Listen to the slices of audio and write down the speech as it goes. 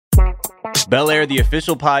Bel-Air, the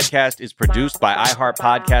official podcast, is produced by iHeart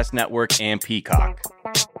Podcast Network and Peacock.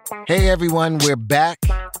 Hey everyone, we're back.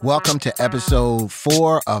 Welcome to episode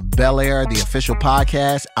 4 of Bel-Air, the official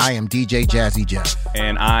podcast. I am DJ Jazzy Jeff.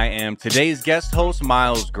 And I am today's guest host,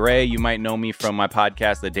 Miles Gray. You might know me from my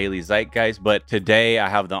podcast, The Daily Zeitgeist, but today I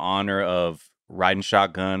have the honor of riding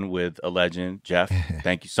shotgun with a legend, Jeff.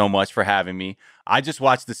 Thank you so much for having me. I just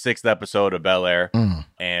watched the 6th episode of Bel-Air,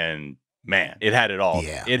 and man, it had it all.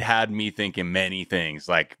 Yeah. It had me thinking many things,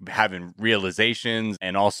 like having realizations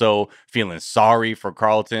and also feeling sorry for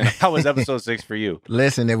Carlton. How was episode 6 for you?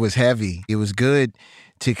 Listen, it was heavy. It was good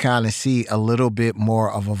to kind of see a little bit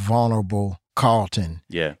more of a vulnerable Carlton.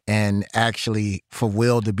 Yeah. And actually for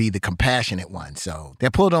Will to be the compassionate one. So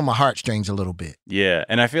that pulled on my heartstrings a little bit. Yeah.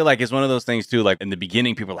 And I feel like it's one of those things too, like in the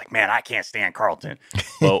beginning, people are like, man, I can't stand Carlton.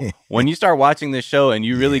 But when you start watching this show and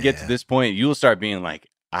you really get to this point, you'll start being like,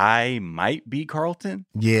 I might be Carlton.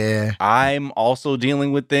 Yeah. I'm also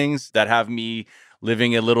dealing with things that have me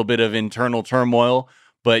living a little bit of internal turmoil,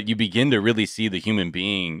 but you begin to really see the human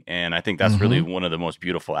being. And I think that's really one of the most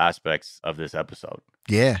beautiful aspects of this episode.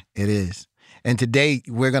 Yeah, it is. And today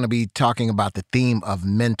we're going to be talking about the theme of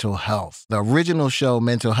mental health. The original show,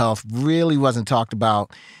 Mental Health, really wasn't talked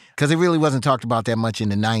about because it really wasn't talked about that much in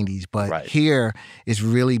the 90s. But here it's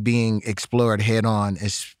really being explored head on,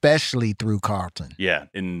 especially through Carlton. Yeah.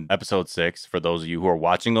 In episode 6, for those of you who are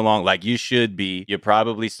watching along, like you should be, you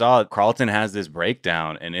probably saw it. Carlton has this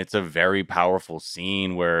breakdown, and it's a very powerful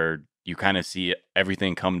scene where you kind of see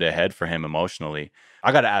everything come to a head for him emotionally.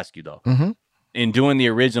 I got to ask you, though, in doing the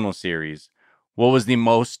original series, what was the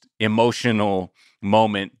most emotional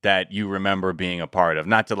moment that you remember being a part of?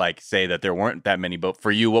 Not to like say that there weren't that many, but for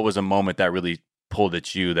you, what was a moment that really pulled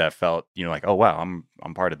at you that felt, you know, like, oh, wow,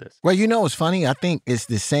 I'm part of this? Well, you know, it's funny. I think it's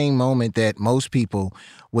the same moment that most people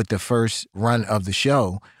with the first run of the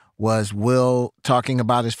show was Will talking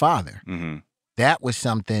about his father. That was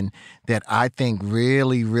something that I think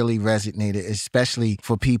really, really resonated, especially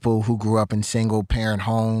for people who grew up in single-parent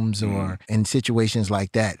homes or in situations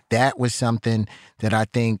like that. That was something that I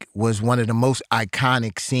think was one of the most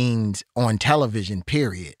iconic scenes on television,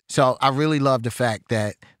 period. So I really love the fact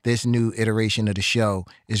that this new iteration of the show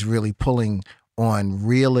is really pulling on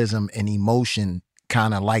realism and emotion,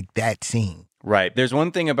 kind of like that scene. Right. There's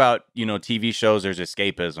one thing about, you know, TV shows, there's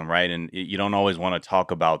escapism, right? And you don't always want to talk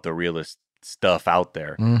about the realist stuff out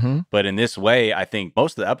there. But in this way, I think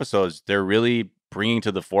most of the episodes, they're really bringing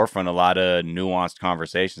to the forefront a lot of nuanced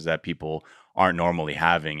conversations that people aren't normally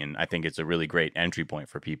having. And I think it's a really great entry point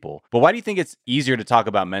for people. But why do you think it's easier to talk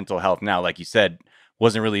about mental health now? Like you said,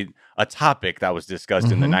 wasn't really a topic that was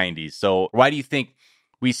discussed in the 90s. So why do you think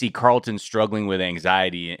we see Carlton struggling with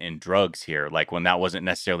anxiety and drugs here, like when that wasn't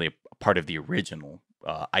necessarily a part of the original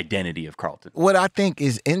identity of Carlton? What I think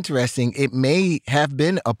is interesting, it may have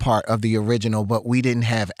been a part of the original, but we didn't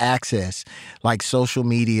have access, like social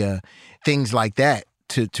media, things like that,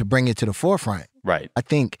 to bring it to the forefront. Right. I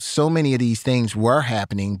think so many of these things were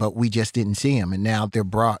happening, but we just didn't see them. And now they're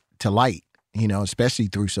brought to light, you know, especially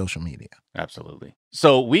through social media. Absolutely.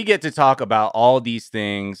 So we get to talk about all these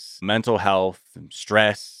things, mental health, and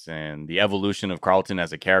stress, and the evolution of Carlton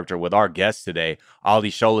as a character with our guest today, Olly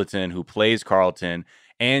Sholotan, who plays Carlton,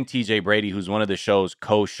 and TJ Brady, who's one of the show's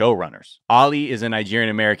co-showrunners. Olly is a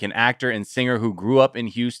Nigerian-American actor and singer who grew up in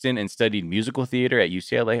Houston and studied musical theater at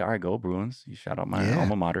UCLA. All right, go Bruins. You shout out my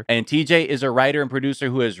alma mater. And TJ is a writer and producer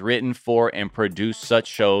who has written for and produced such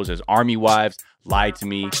shows as Army Wives, Lie to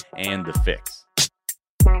Me, and The Fix.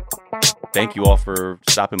 Thank you all for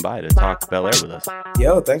stopping by to talk Bel-Air with us.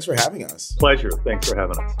 Yo, thanks for having us. Pleasure. Thanks for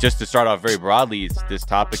having us. Just to start off very broadly, it's this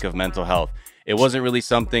topic of mental health. It wasn't really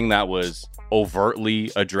something that was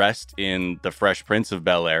overtly addressed in The Fresh Prince of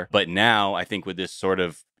Bel-Air, but now I think with this sort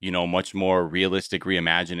of, you know, much more realistic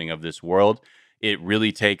reimagining of this world, it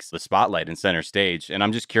really takes the spotlight and center stage. And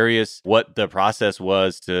I'm just curious what the process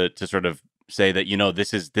was to sort of say that, you know,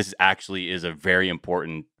 this actually is a very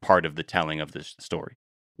important part of the telling of this story.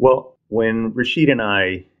 Well, when Rashid and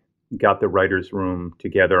I got the writer's room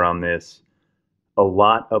together on this, a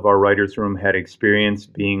lot of our writer's room had experience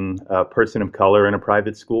being a person of color in a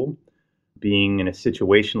private school, being in a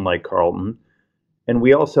situation like Carlton. And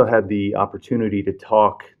we also had the opportunity to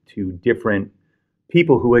talk to different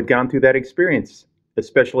people who had gone through that experience,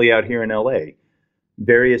 especially out here in LA.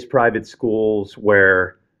 Various private schools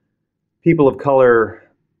where people of color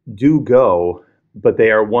do go, but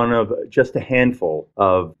they are one of just a handful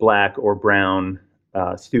of Black or brown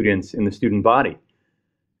students in the student body.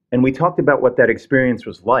 And we talked about what that experience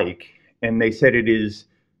was like, and they said it is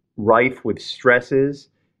rife with stresses.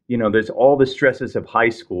 You know, there's all the stresses of high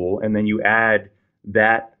school, and then you add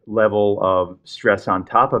that level of stress on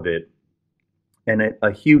top of it. And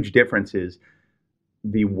a huge difference is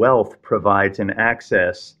the wealth provides an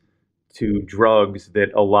access to drugs that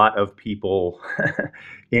a lot of people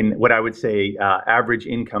in what I would say average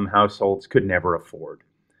income households could never afford,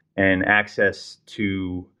 and access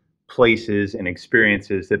to places and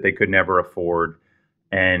experiences that they could never afford.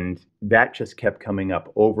 And that just kept coming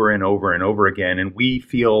up over and over and over again. And we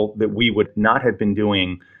feel that we would not have been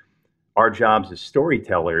doing our jobs as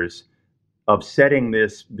storytellers of setting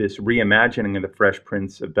this reimagining of the Fresh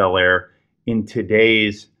Prince of Bel-Air in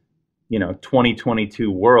today's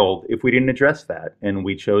 2022 world if we didn't address that. And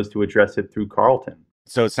we chose to address it through Carlton.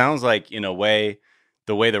 So it sounds like, in a way,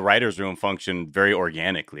 the way the writer's room functioned very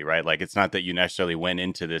organically, right? Like, it's not that you necessarily went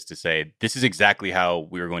into this to say, this is exactly how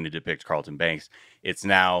we were going to depict Carlton Banks. It's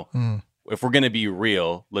now, if we're going to be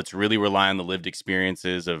real, let's really rely on the lived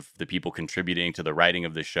experiences of the people contributing to the writing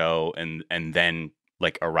of the show, and then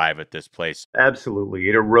like arrive at this place. Absolutely.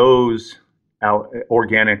 It arose out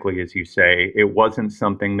organically, as you say. It wasn't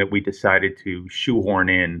something that we decided to shoehorn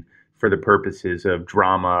in for the purposes of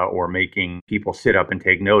drama or making people sit up and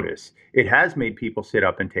take notice. It has made people sit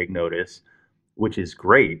up and take notice, which is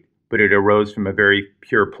great, but it arose from a very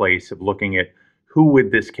pure place of looking at who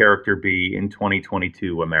would this character be in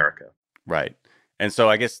 2022 America. Right. And so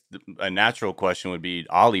I guess a natural question would be,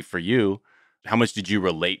 Olly, for you, how much did you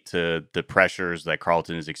relate to the pressures that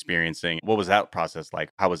Carlton is experiencing? What was that process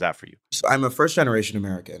like? How was that for you? So I'm a first generation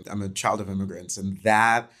American. I'm a child of immigrants. And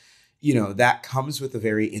that comes with a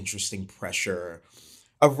very interesting pressure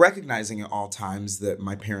of recognizing at all times that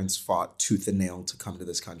my parents fought tooth and nail to come to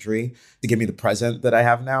this country to give me the present that I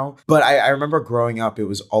have now. But I remember growing up, it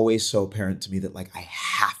was always so apparent to me that I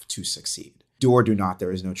have to succeed. Do or do not,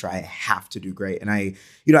 there is no try. I have to do great. And I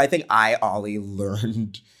think Olly,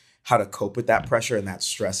 learned how to cope with that pressure and that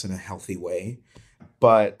stress in a healthy way.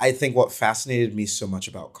 But I think what fascinated me so much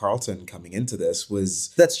about Carlton coming into this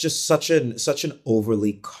was that's just such an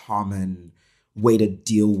overly common way to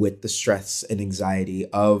deal with the stress and anxiety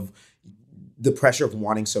of the pressure of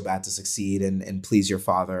wanting so bad to succeed and please your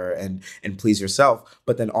father and please yourself.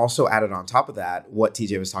 But then also added on top of that, what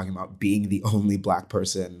TJ was talking about, being the only Black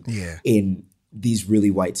person in these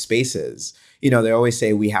really white spaces. They always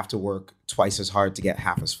say we have to work twice as hard to get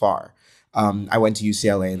half as far. I went to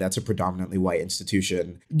UCLA, and that's a predominantly white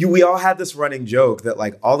institution. We all had this running joke that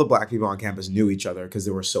all the Black people on campus knew each other because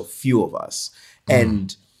there were so few of us.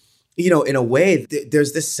 And, in a way,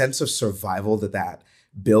 there's this sense of survival that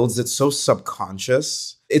builds that's so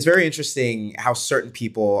subconscious. It's very interesting how certain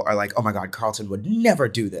people are like, oh my God, Carlton would never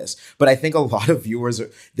do this. But I think a lot of viewers,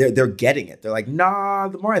 they're getting it. They're like, nah,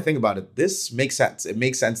 the more I think about it, this makes sense. It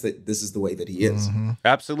makes sense that this is the way that he is. Mm-hmm.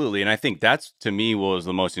 Absolutely. And I think that's, to me, what was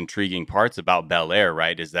the most intriguing parts about Bel-Air,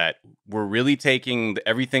 right? Is that we're really taking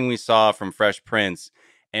everything we saw from Fresh Prince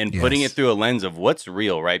and putting it through a lens of what's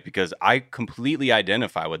real, right? Because I completely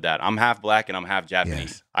identify with that. I'm half Black and I'm half Japanese.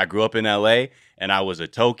 Yes. I grew up in LA and I was a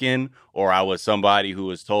token, or I was somebody who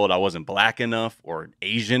was told I wasn't Black enough or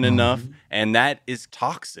Asian enough. And that is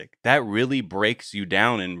toxic. That really breaks you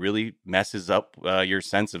down and really messes up your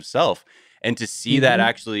sense of self. And to see that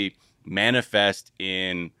actually manifest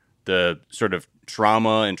in the sort of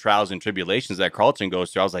trauma and trials and tribulations that Carlton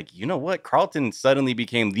goes through, I was like, you know what? Carlton suddenly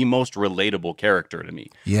became the most relatable character to me.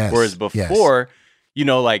 Yes. Whereas before,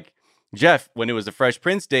 Jeff, when it was the Fresh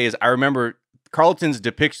Prince days, I remember Carlton's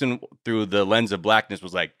depiction through the lens of Blackness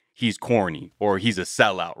was like, he's corny or he's a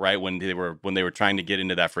sellout, right? When they were trying to get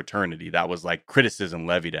into that fraternity, that was like criticism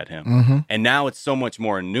levied at him. And now it's so much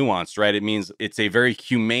more nuanced, right? It means it's a very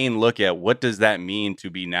humane look at what does that mean to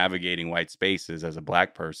be navigating white spaces as a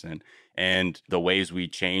Black person, and the ways we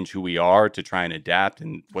change who we are to try and adapt,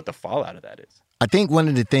 and what the fallout of that is. I think one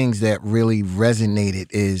of the things that really resonated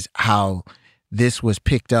is how this was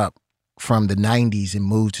picked up from the 90s and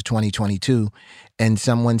moved to 2022. And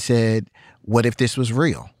someone said, what if this was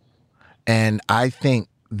real? And I think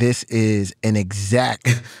this is an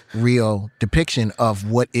exact real depiction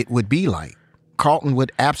of what it would be like. Carlton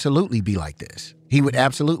would absolutely be like this. He would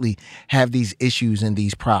absolutely have these issues and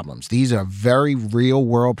these problems. These are very real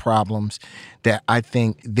world problems that I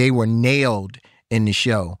think they were nailed in the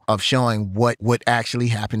show of showing what would actually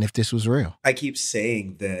happen if this was real. I keep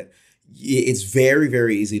saying that it's very,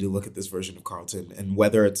 very easy to look at this version of Carlton, and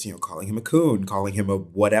whether it's, calling him a coon, calling him a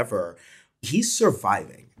whatever, he's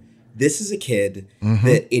surviving. This is a kid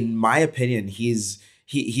that, in my opinion, he's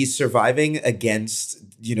surviving against,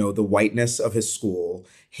 the whiteness of his school,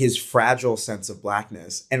 his fragile sense of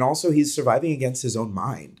Blackness, and also he's surviving against his own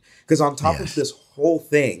mind. Because on top of this whole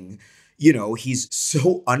thing, he's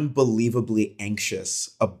so unbelievably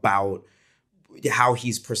anxious about how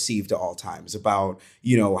he's perceived at all times, about,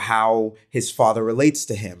 how his father relates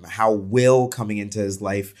to him, how Will coming into his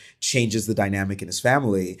life changes the dynamic in his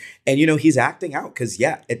family. And, he's acting out because,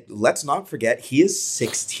 let's not forget, he is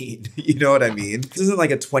 16. You know what I mean? This isn't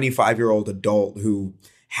like a 25-year-old adult who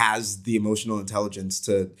has the emotional intelligence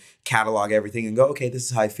to catalog everything and go, okay, this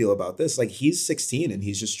is how I feel about this. Like, he's 16 and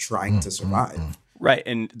he's just trying to survive. Right.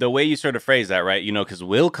 And the way you sort of phrase that, right, because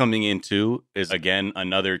Will coming into is, again,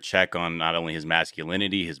 another check on not only his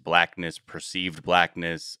masculinity, his blackness, perceived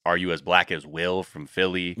blackness. Are you as black as Will from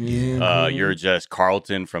Philly? You're just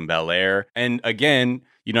Carlton from Bel-Air. And again,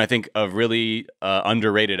 I think a really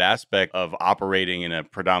underrated aspect of operating in a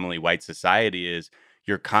predominantly white society is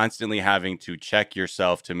you're constantly having to check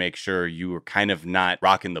yourself to make sure you are kind of not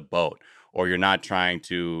rocking the boat, or you're not trying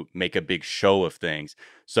to make a big show of things.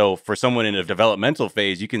 So for someone in a developmental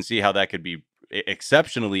phase, you can see how that could be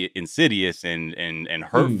exceptionally insidious and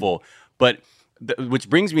hurtful. But which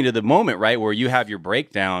brings me to the moment, right, where you have your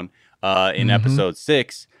breakdown in episode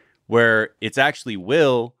 6, where it's actually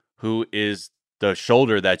Will who is the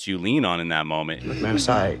shoulder that you lean on in that moment. Look, man, it's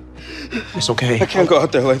all right. It's okay. I can't go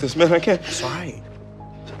out there like this, man. I can't. It's all right.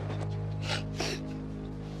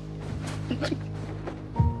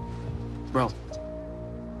 Bro,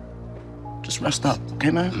 just rest up,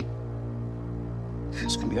 okay, man?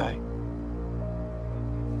 It's gonna be all right.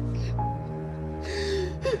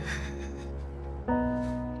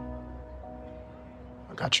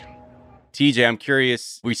 I got you. TJ, I'm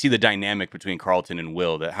curious, we see the dynamic between Carlton and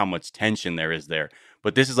Will, that how much tension there is there.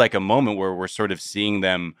 But this is like a moment where we're sort of seeing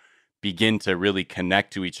them begin to really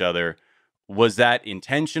connect to each other. Was that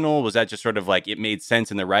intentional? Was that just sort of like it made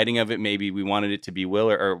sense in the writing of it? Maybe we wanted it to be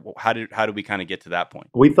Will, or how did we kind of get to that point?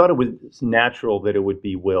 We thought it was natural that it would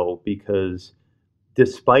be Will because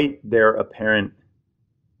despite their apparent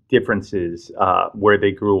differences where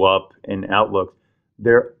they grew up and outlooks,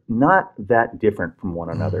 they're not that different from one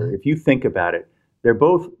another. If you think about it, they're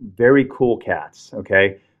both very cool cats,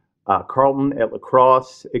 okay? Carlton at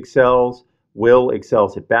lacrosse excels. Will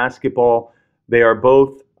excels at basketball. They are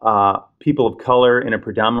both people of color in a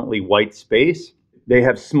predominantly white space. They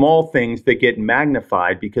have small things that get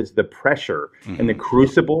magnified because of the pressure and the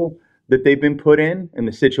crucible that they've been put in and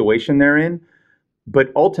the situation they're in.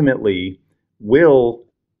 But ultimately, Will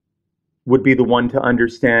would be the one to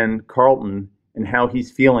understand Carlton and how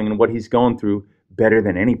he's feeling and what he's going through better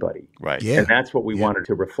than anybody. Right. Yeah. And that's what we wanted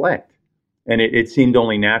to reflect. And it seemed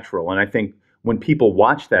only natural. And I think when people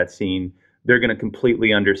watch that scene, they're going to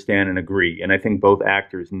completely understand and agree. And I think both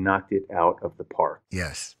actors knocked it out of the park.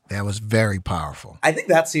 Yes, that was very powerful. I think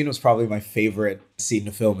that scene was probably my favorite scene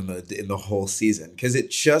to film in the whole season, because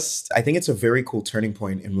I think it's a very cool turning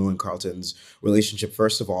point in Will and Carlton's relationship,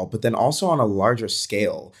 first of all, but then also on a larger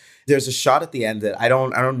scale. There's a shot at the end that I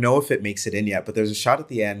don't know if it makes it in yet, but there's a shot at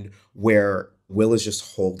the end where Will is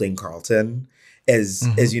just holding Carlton as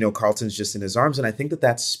Carlton's just in his arms. And I think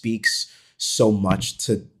that speaks so much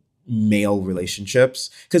to male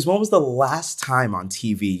relationships, because when was the last time on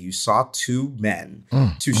TV you saw two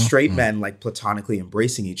straight men like platonically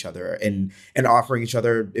embracing each other and offering each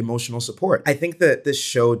other emotional support? I think that this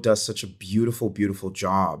show does such a beautiful, beautiful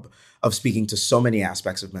job of speaking to so many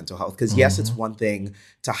aspects of mental health, because yes, it's one thing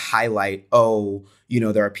to highlight,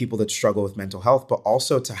 there are people that struggle with mental health, but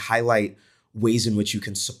also to highlight ways in which you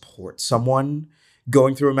can support someone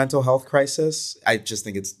going through a mental health crisis. I just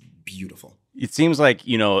think it's beautiful. It seems like,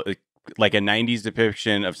 like a 90s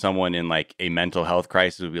depiction of someone in like a mental health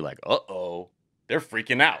crisis would be like, uh-oh, they're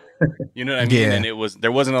freaking out. You know what I mean? Yeah. And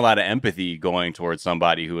there wasn't a lot of empathy going towards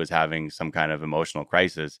somebody who was having some kind of emotional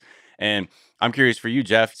crisis. And I'm curious for you,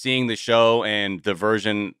 Jeff, seeing the show and the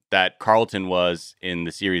version that Carlton was in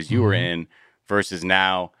the series you were in versus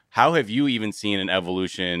now, how have you even seen an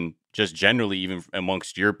evolution just generally, even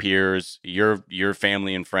amongst your peers, your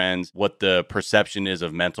family and friends, what the perception is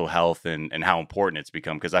of mental health and how important it's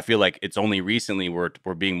become? Because I feel like it's only recently we're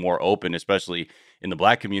being more open, especially in the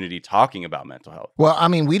Black community, talking about mental health. Well, I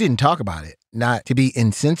mean, we didn't talk about it. Not to be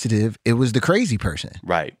insensitive, it was the crazy person.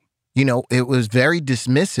 Right. It was very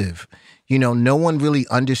dismissive. No one really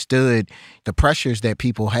understood the pressures that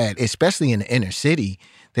people had, especially in the inner city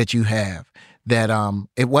that you have. That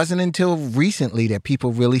it wasn't until recently that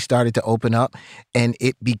people really started to open up, and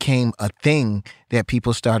it became a thing that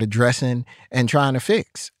people started addressing and trying to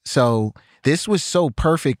fix. So this was so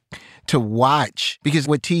perfect to watch, because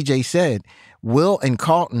what TJ said, Will and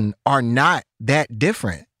Carlton are not that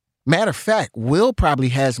different. Matter of fact, Will probably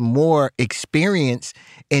has more experience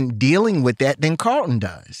in dealing with that than Carlton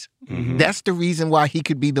does. Mm-hmm. That's the reason why he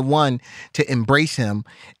could be the one to embrace him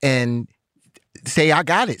and say, I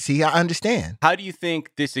got it. See, I understand. How do you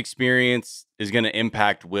think this experience is going to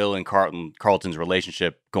impact Will and Carlton's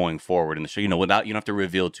relationship going forward in the show? Without, you don't have to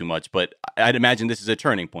reveal too much, but I'd imagine this is a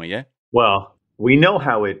turning point, yeah? Well, we know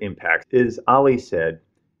how it impacts. As Olly said,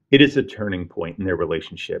 it is a turning point in their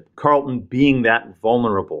relationship. Carlton being that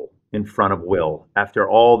vulnerable in front of Will after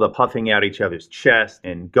all the puffing out each other's chest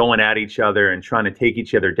and going at each other and trying to take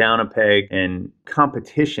each other down a peg and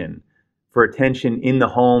competition for attention in the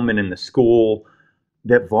home and in the school,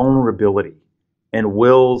 that vulnerability and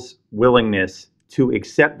Will's willingness to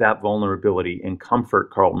accept that vulnerability and comfort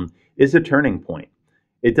Carlton is a turning point.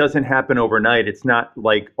 It doesn't happen overnight. It's not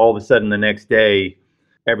like all of a sudden the next day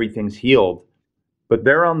everything's healed, but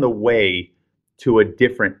they're on the way to a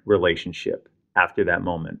different relationship after that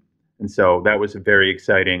moment. And so that was a very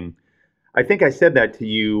exciting. I think I said that to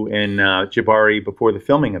you and Jabari before the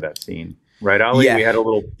filming of that scene, right, Olly? Yeah. We had a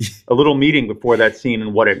little meeting before that scene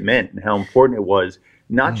and what it meant and how important it was,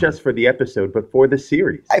 not just for the episode, but for the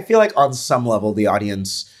series. I feel like on some level, the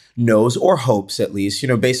audience knows, or hopes at least,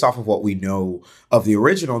 based off of what we know of the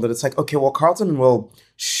original, that it's like, okay, well, Carlton and Will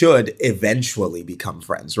should eventually become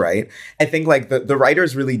friends, right? I think like the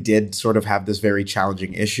writers really did sort of have this very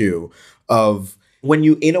challenging issue of, when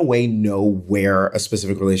you in a way know where a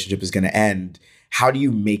specific relationship is going to end, how do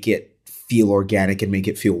you make it feel organic and make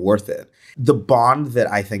it feel worth it? The bond that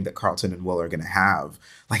I think that Carlton and Will are going to have,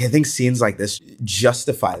 like, I think scenes like this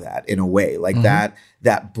justify that in a way, like that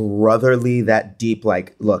brotherly, that deep,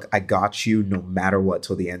 like, look, I got you no matter what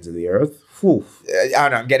till the ends of the earth. Whew. I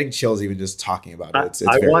don't know. I'm getting chills even just talking about it. It's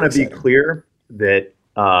I want to be clear that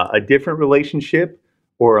a different relationship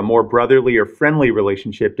or a more brotherly or friendly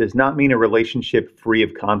relationship does not mean a relationship free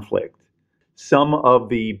of conflict. Some of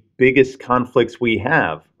the biggest conflicts we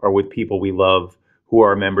have are with people we love who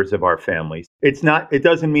are members of our families. It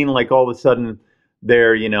doesn't mean like all of a sudden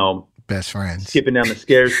they're, best friends, skipping down the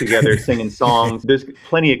stairs together, singing songs. There's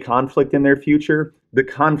plenty of conflict in their future. The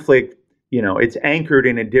conflict, it's anchored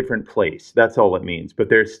in a different place. That's all it means. But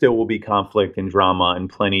there still will be conflict and drama and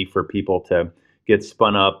plenty for people to get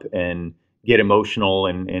spun up and get emotional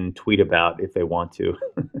and tweet about if they want to.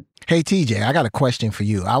 Hey, TJ, I got a question for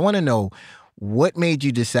you. I want to know, what made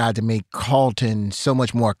you decide to make Carlton so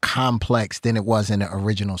much more complex than it was in the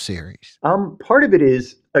original series? Part of it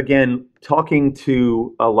is, again, talking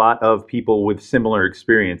to a lot of people with similar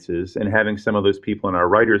experiences and having some of those people in our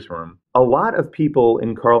writer's room. A lot of people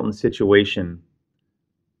in Carlton's situation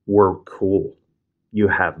were cool. You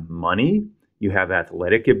have money, you have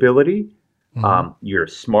athletic ability, you're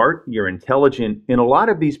smart, you're intelligent. In a lot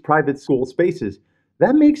of these private school spaces,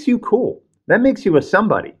 that makes you cool. That makes you a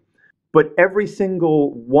somebody. But every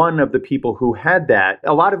single one of the people who had that,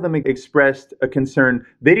 a lot of them expressed a concern.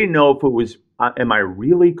 They didn't know if it was, am I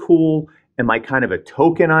really cool? Am I kind of a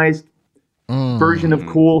tokenized version of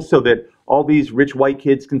cool, so that all these rich white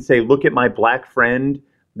kids can say, look at my black friend.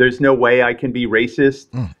 There's no way I can be racist.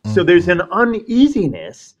 So there's an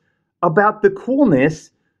uneasiness about the coolness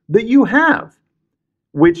that you have,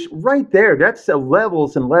 which right there, that's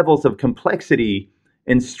levels and levels of complexity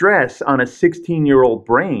and stress on a 16-year-old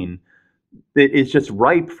brain that is just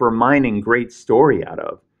ripe for mining great story out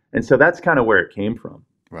of. And so that's kind of where it came from.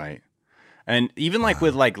 Right. And even like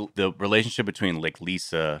with like the relationship between like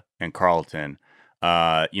Lisa and Carlton,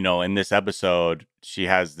 in this episode, she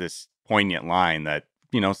has this poignant line that,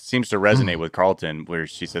 seems to resonate with Carlton, where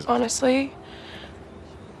she says, honestly,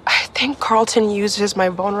 I think Carlton uses my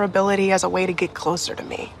vulnerability as a way to get closer to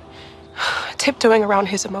me. Tiptoeing around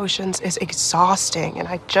his emotions is exhausting, and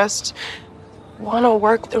I just want to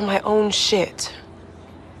work through my own shit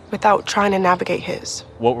without trying to navigate his.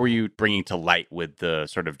 What were you bringing to light with the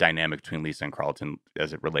sort of dynamic between Lisa and Carlton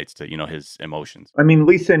as it relates to, his emotions? I mean,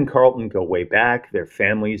 Lisa and Carlton go way back. Their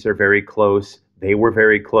families are very close. They were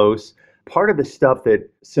very close. Part of the stuff that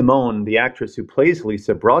Simone, the actress who plays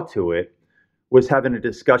Lisa, brought to it was having a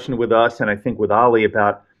discussion with us, and I think with Olly,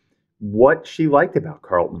 about what she liked about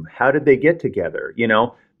Carlton. How did they get together?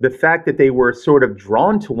 The fact that they were sort of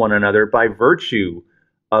drawn to one another by virtue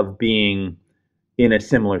of being in a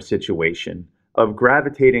similar situation, of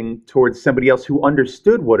gravitating towards somebody else who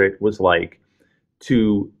understood what it was like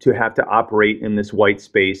to have to operate in this white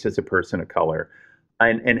space as a person of color,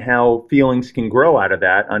 and how feelings can grow out of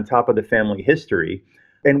that on top of the family history.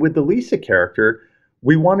 And with the Lisa character,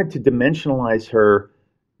 we wanted to dimensionalize her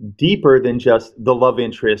deeper than just the love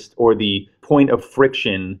interest or the point of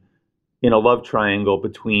friction in a love triangle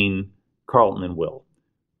between Carlton and Will.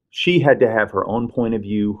 She had to have her own point of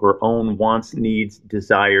view, her own wants, needs,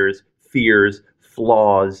 desires, fears,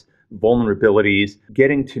 flaws, vulnerabilities.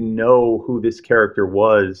 Getting to know who this character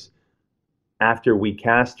was after we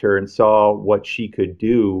cast her and saw what she could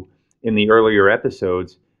do in the earlier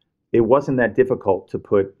episodes it wasn't that difficult to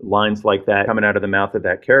put lines like that coming out of the mouth of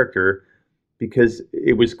that character, because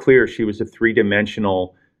it was clear she was a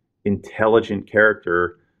three-dimensional, intelligent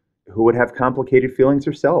character who would have complicated feelings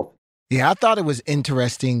herself. Yeah, I thought it was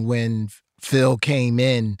interesting when Phil came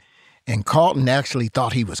in and Carlton actually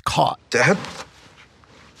thought he was caught. Dad?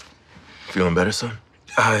 Feeling better, son?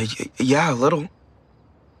 Yeah, a little.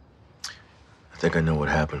 I think I know what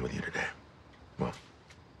happened with you today. Well,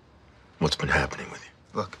 what's been happening with you?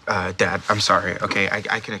 Look, Dad, I'm sorry, okay?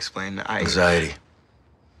 I can explain. Anxiety.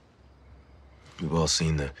 We've all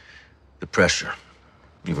seen the pressure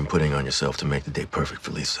you've been putting on yourself to make the day perfect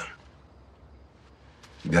for Lisa.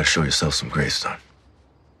 You gotta show yourself some grace, son.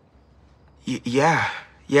 Yeah.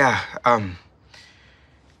 Yeah,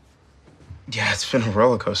 it's been a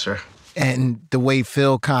roller coaster. And the way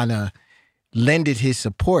Phil kind of lended his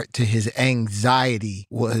support to his anxiety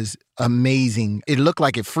was amazing. It looked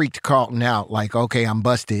like it freaked Carlton out, like, okay, I'm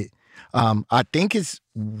busted. I think it's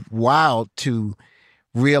wild to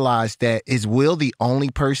realize that is Will the only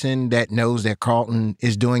person that knows that Carlton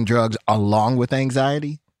is doing drugs along with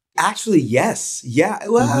anxiety? Actually, yes. Yeah.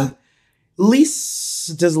 Well,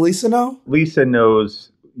 does Lisa know? Lisa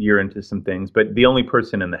knows you're into some things, but the only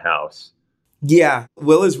person in the house. Yeah,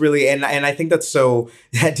 Will is really, and I think that's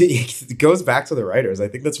that it goes back to the writers. I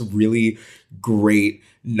think that's a really great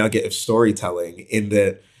nugget of storytelling in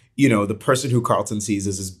that, the person who Carlton sees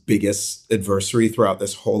as his biggest adversary throughout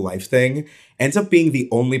this whole life thing ends up being the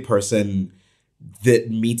only person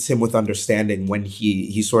that meets him with understanding when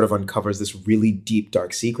he sort of uncovers this really deep,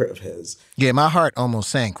 dark secret of his. Yeah, my heart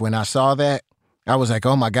almost sank when I saw that. I was like,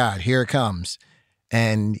 oh my God, here it comes.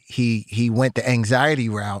 And he went the anxiety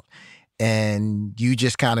route. And you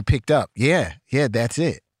just kind of picked up. Yeah, that's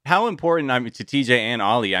it. How important, to TJ and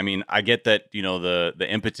Olly, I get that, the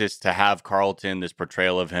impetus to have Carlton, this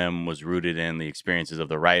portrayal of him was rooted in the experiences of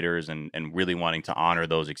the writers and really wanting to honor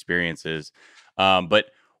those experiences.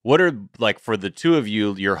 But what are, like, for the two of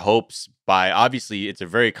you, your hopes by, obviously, it's a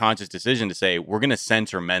very conscious decision to say, we're going to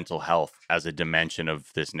center mental health as a dimension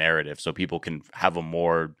of this narrative so people can have a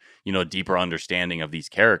more, deeper understanding of these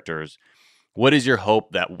characters. What is your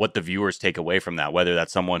hope that what the viewers take away from that? Whether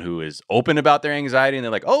that's someone who is open about their anxiety and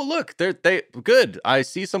they're like, "Oh, look, they good. I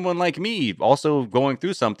see someone like me also going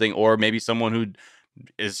through something," or maybe someone who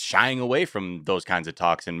is shying away from those kinds of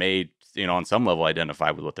talks and may, on some level,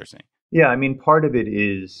 identify with what they're saying. Yeah, part of it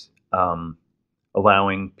is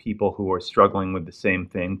allowing people who are struggling with the same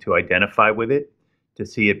thing to identify with it, to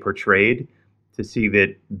see it portrayed, to see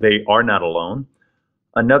that they are not alone.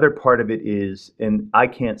 Another part of it is, and I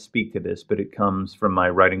can't speak to this, but it comes from my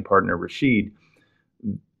writing partner, Rashid,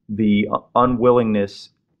 the unwillingness,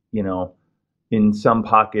 in some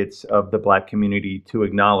pockets of the Black community to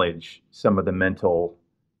acknowledge some of the mental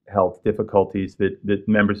health difficulties that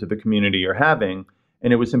members of the community are having.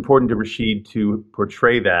 And it was important to Rashid to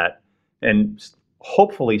portray that and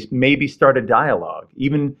hopefully maybe start a dialogue.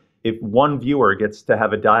 Even if one viewer gets to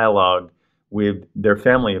have a dialogue with their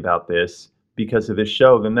family about this, because of this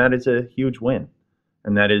show, then that is a huge win.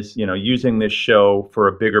 And that is, using this show for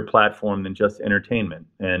a bigger platform than just entertainment.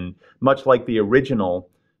 And much like the original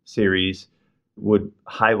series would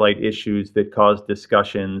highlight issues that caused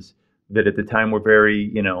discussions that at the time were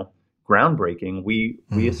very, groundbreaking, we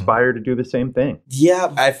aspire to do the same thing.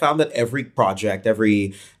 Yeah, I found that every project,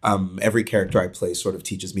 every character I play sort of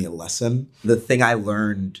teaches me a lesson. The thing I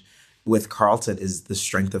learned with Carlton is the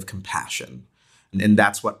strength of compassion. And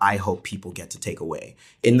that's what I hope people get to take away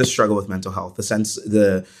in the struggle with mental health,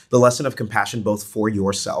 the lesson of compassion, both for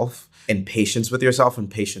yourself and patience with yourself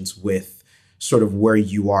and patience with sort of where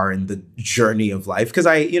you are in the journey of life. Because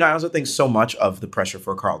I also think so much of the pressure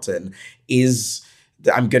for Carlton is,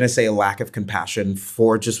 I'm going to say, a lack of compassion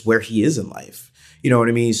for just where he is in life. You know what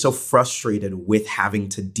I mean? He's so frustrated with having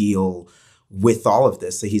to deal with all of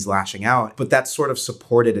this that he's lashing out. But that's sort of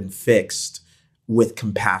supported and fixed with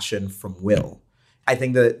compassion from Will. I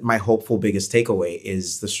think that my hopeful biggest takeaway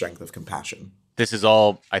is the strength of compassion. This is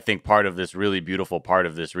all, I think, part of this really beautiful part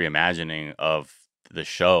of this reimagining of the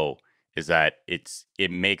show is that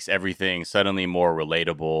it makes everything suddenly more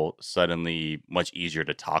relatable, suddenly much easier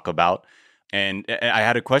to talk about. And I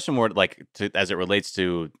had a question more as it relates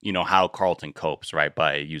to, how Carlton copes, right,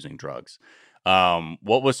 by using drugs.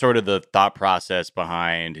 What was sort of the thought process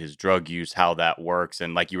behind his drug use, how that works?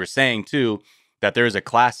 And like you were saying, too, that there is a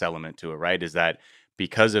class element to it, right? Is that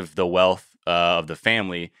because of the wealth of the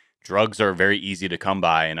family, drugs are very easy to come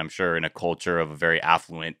by. And I'm sure in a culture of a very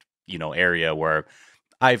affluent, area where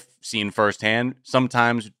I've seen firsthand,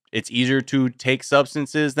 sometimes it's easier to take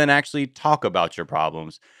substances than actually talk about your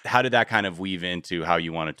problems. How did that kind of weave into how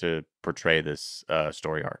you wanted to portray this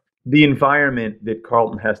story arc? The environment that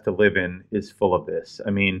Carlton has to live in is full of this.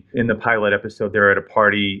 I mean, in the pilot episode, they're at a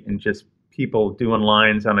party and just people doing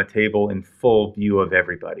lines on a table in full view of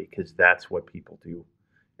everybody, because that's what people do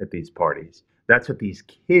at these parties. That's what these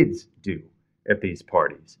kids do at these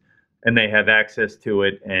parties. And they have access to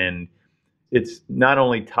it, and it's not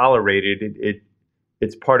only tolerated,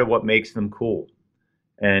 it's part of what makes them cool.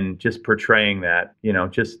 And just portraying that,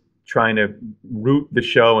 just trying to root the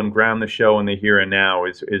show and ground the show in the here and now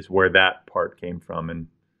is where that part came from. And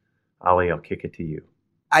Olly, I'll kick it to you.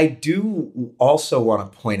 I do also want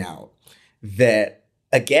to point out that,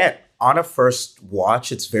 again, on a first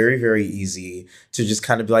watch, it's very, very easy to just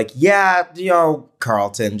kind of be like, yeah,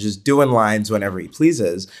 Carlton just doing lines whenever he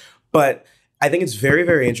pleases. But I think it's very,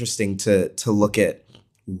 very interesting to look at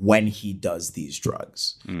when he does these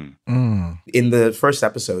drugs. In the first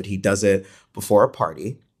episode, he does it before a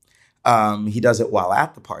party. He does it while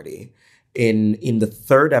at the party. In the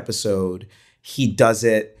third episode, he does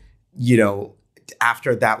it,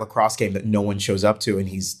 after that lacrosse game that no one shows up to, and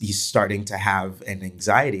he's starting to have an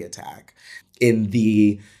anxiety attack. In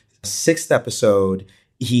the sixth episode,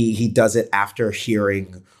 he does it after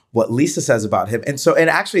hearing what Lisa says about him. And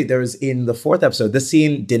actually there's in the fourth episode, this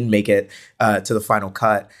scene didn't make it to the final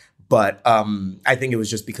cut, but I think it was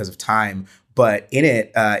just because of time. But in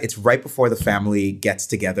it, it's right before the family gets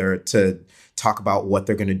together to talk about what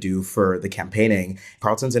they're going to do for the campaigning.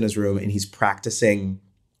 Carlton's in his room and he's practicing,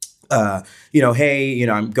 hey,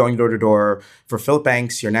 I'm going door to door for Philip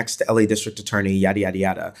Banks, your next LA district attorney, yada, yada,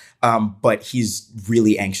 yada. But he's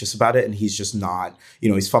really anxious about it. And he's just not,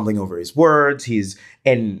 he's fumbling over his words. He's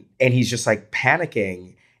just like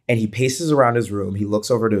panicking. And he paces around his room. He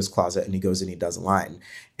looks over to his closet and he goes and he does a line.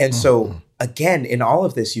 And so again, in all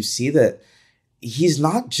of this, you see that he's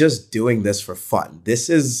not just doing this for fun. This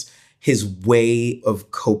is his way of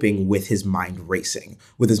coping with his mind racing,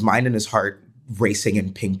 with his mind and his heart racing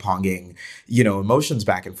and ping-ponging, emotions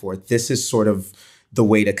back and forth. This is sort of the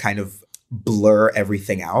way to kind of blur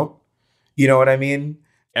everything out. You know what I mean?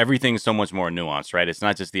 Everything's so much more nuanced, right? It's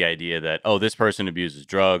not just the idea that, this person abuses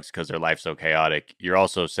drugs because their life's so chaotic. You're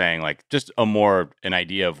also saying like just an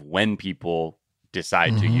idea of when people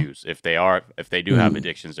decide to use. If they do have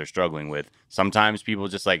addictions they're struggling with. Sometimes people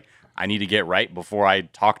just like, I need to get right before I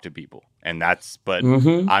talk to people. And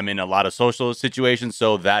I'm in a lot of social situations,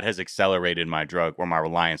 so that has accelerated my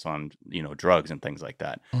reliance on, drugs and things like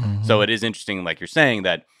that. So it is interesting, like you're saying,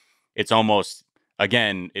 that it's almost,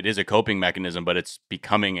 again, it is a coping mechanism, but it's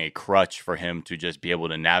becoming a crutch for him to just be able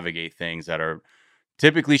to navigate things that are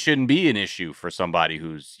typically shouldn't be an issue for somebody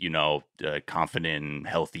who's, confident and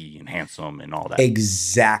healthy and handsome and all that.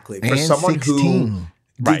 Exactly. For and someone 16. who...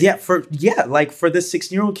 Right. For this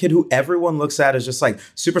 16-year-old kid who everyone looks at as just like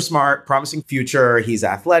super smart, promising future. He's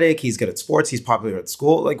athletic. He's good at sports. He's popular at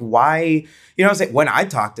school. Like, why? I was like, when I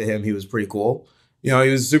talked to him, he was pretty cool. He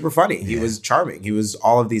was super funny. Yeah. He was charming. He was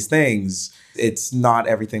all of these things. It's not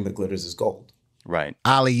everything that glitters is gold. Right.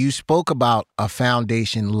 Olly, you spoke about a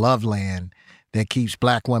foundation, Loveland, that keeps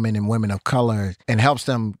Black women and women of color and helps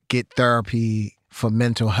them get therapy for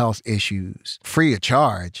mental health issues free of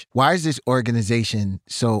charge. Why is this organization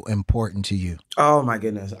so important to you? Oh my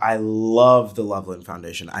goodness. I love the Loveland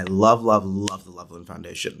Foundation. I love the Loveland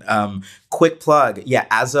Foundation. Quick plug. Yeah,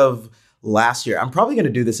 as of last year, I'm probably going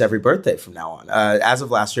to do this every birthday from now on. As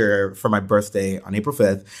of last year, for my birthday on April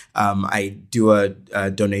 5th, I do a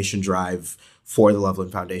donation drive for the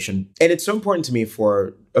Loveland Foundation. And it's so important to me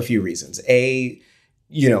for a few reasons. A,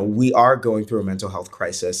 we are going through a mental health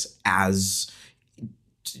crisis as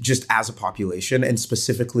a population, and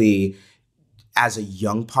specifically as a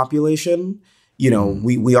young population.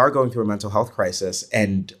 We are going through a mental health crisis,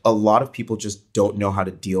 and a lot of people just don't know how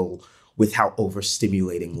to deal with how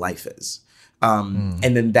overstimulating life is. And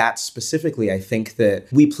then that specifically, I think that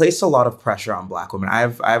we place a lot of pressure on Black women. I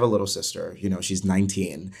have a little sister, she's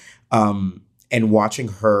 19. And watching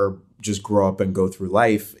her just grow up and go through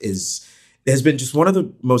life has been just one of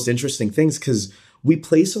the most interesting things, because we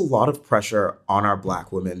place a lot of pressure on our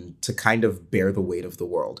Black women to kind of bear the weight of the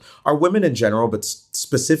world. Our women in general, but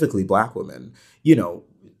specifically Black women,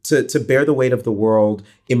 to bear the weight of the world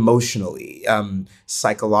emotionally,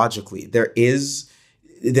 psychologically. There is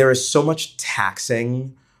so much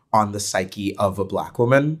taxing on the psyche of a Black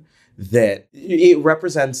woman that it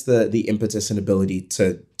represents the impetus and ability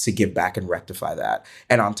to give back and rectify that.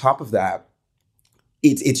 And on top of that,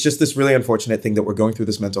 it's just this really unfortunate thing that we're going through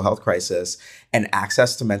this mental health crisis, and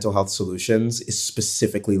access to mental health solutions is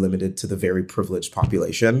specifically limited to the very privileged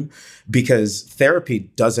population, because therapy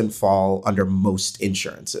doesn't fall under most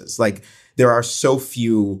insurances. Like, there are so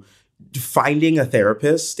few finding a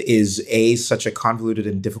therapist is such a convoluted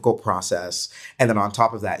and difficult process. And then on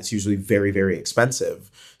top of that, it's usually very, very expensive.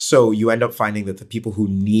 So you end up finding that the people who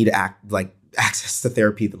need access to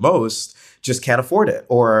therapy the most just can't afford it,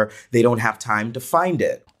 or they don't have time to find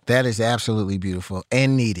it. That is absolutely beautiful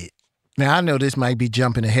and needed. Now, I know this might be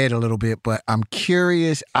jumping ahead a little bit, but I'm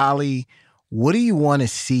curious, Olly, what do you want to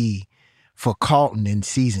see for Carlton in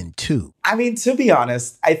season 2? I mean, to be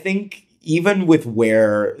honest, I think even with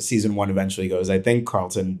where season 1 eventually goes, I think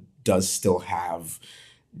Carlton does still have,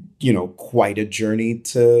 quite a journey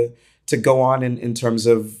to go on in terms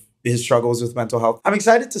of his struggles with mental health. I'm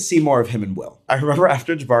excited to see more of him and Will. I remember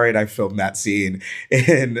after Jabari and I filmed that scene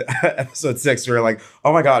in episode 6, we were like,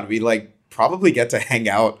 oh my God, we probably get to hang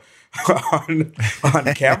out on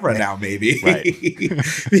camera now, maybe. Right.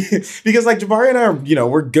 Because Jabari and I are,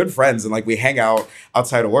 we're good friends and we hang out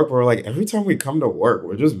outside of work, but we're every time we come to work,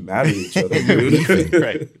 we're just mad at each other, dude.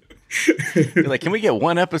 Right. You're can we get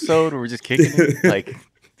one episode where we're just kicking it?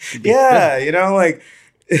 Yeah,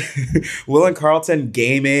 Will and Carlton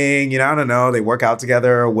gaming, I don't know. They work out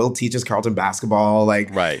together. Will teaches Carlton basketball.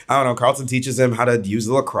 Right. I don't know. Carlton teaches him how to use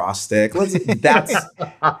the lacrosse stick. That's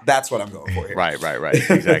what I'm going for here. Right.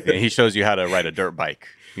 Exactly. And he shows you how to ride a dirt bike,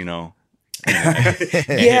 Yeah.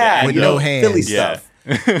 With no hands. Philly stuff.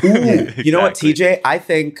 Ooh, you know what, TJ? I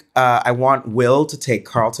think I want Will to take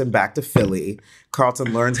Carlton back to Philly.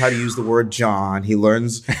 Carlton learns how to use the word John. He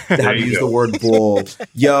learns how to use the word bull.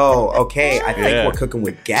 Okay, I think we're cooking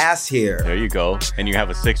with gas here. There you go. And you have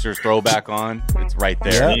a Sixers throwback on. It's right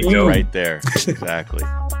there. There you go. Right there. Exactly.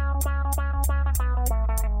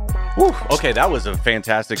 Whew. Okay, that was a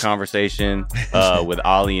fantastic conversation with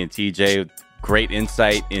Olly and TJ. Great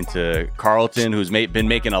insight into Carlton, who's been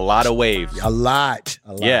making a lot of waves. A lot.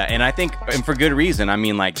 Yeah, and I think, and for good reason. I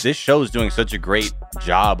mean, this show's doing such a great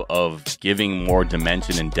job of giving more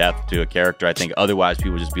dimension and depth to a character. I think otherwise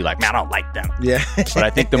people just be like, man, I don't like them. Yeah. But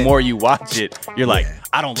I think the more you watch it, you're like,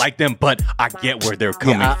 I don't like them, but I get where they're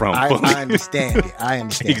coming from. I understand it. I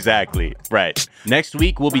understand. Exactly. Right. Next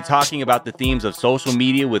week, we'll be talking about the themes of social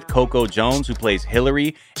media with Coco Jones, who plays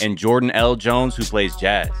Hillary, and Jordan L. Jones, who plays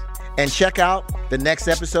Jazz. And check out the next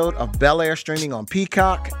episode of Bel-Air streaming on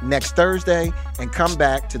Peacock next Thursday, and come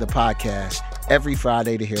back to the podcast every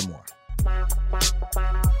Friday to hear more.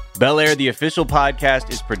 Bel-Air, the official podcast,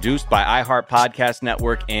 is produced by iHeart Podcast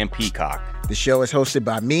Network and Peacock. The show is hosted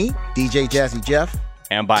by me, DJ Jazzy Jeff.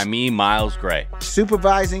 And by me, Miles Gray.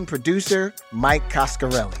 Supervising producer, Mike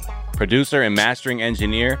Coscarelli. Producer and mastering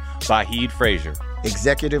engineer, Vahid Frazier.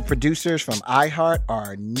 Executive producers from iHeart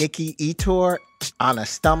are Nikki Etor, Anna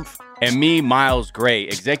Stumpf, and me, Miles Gray.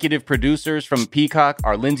 Executive producers from Peacock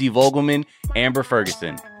are Lindsay Vogelman, Amber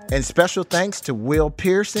Ferguson. And special thanks to Will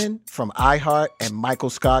Pearson from iHeart and Michael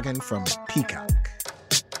Scoggin from Peacock.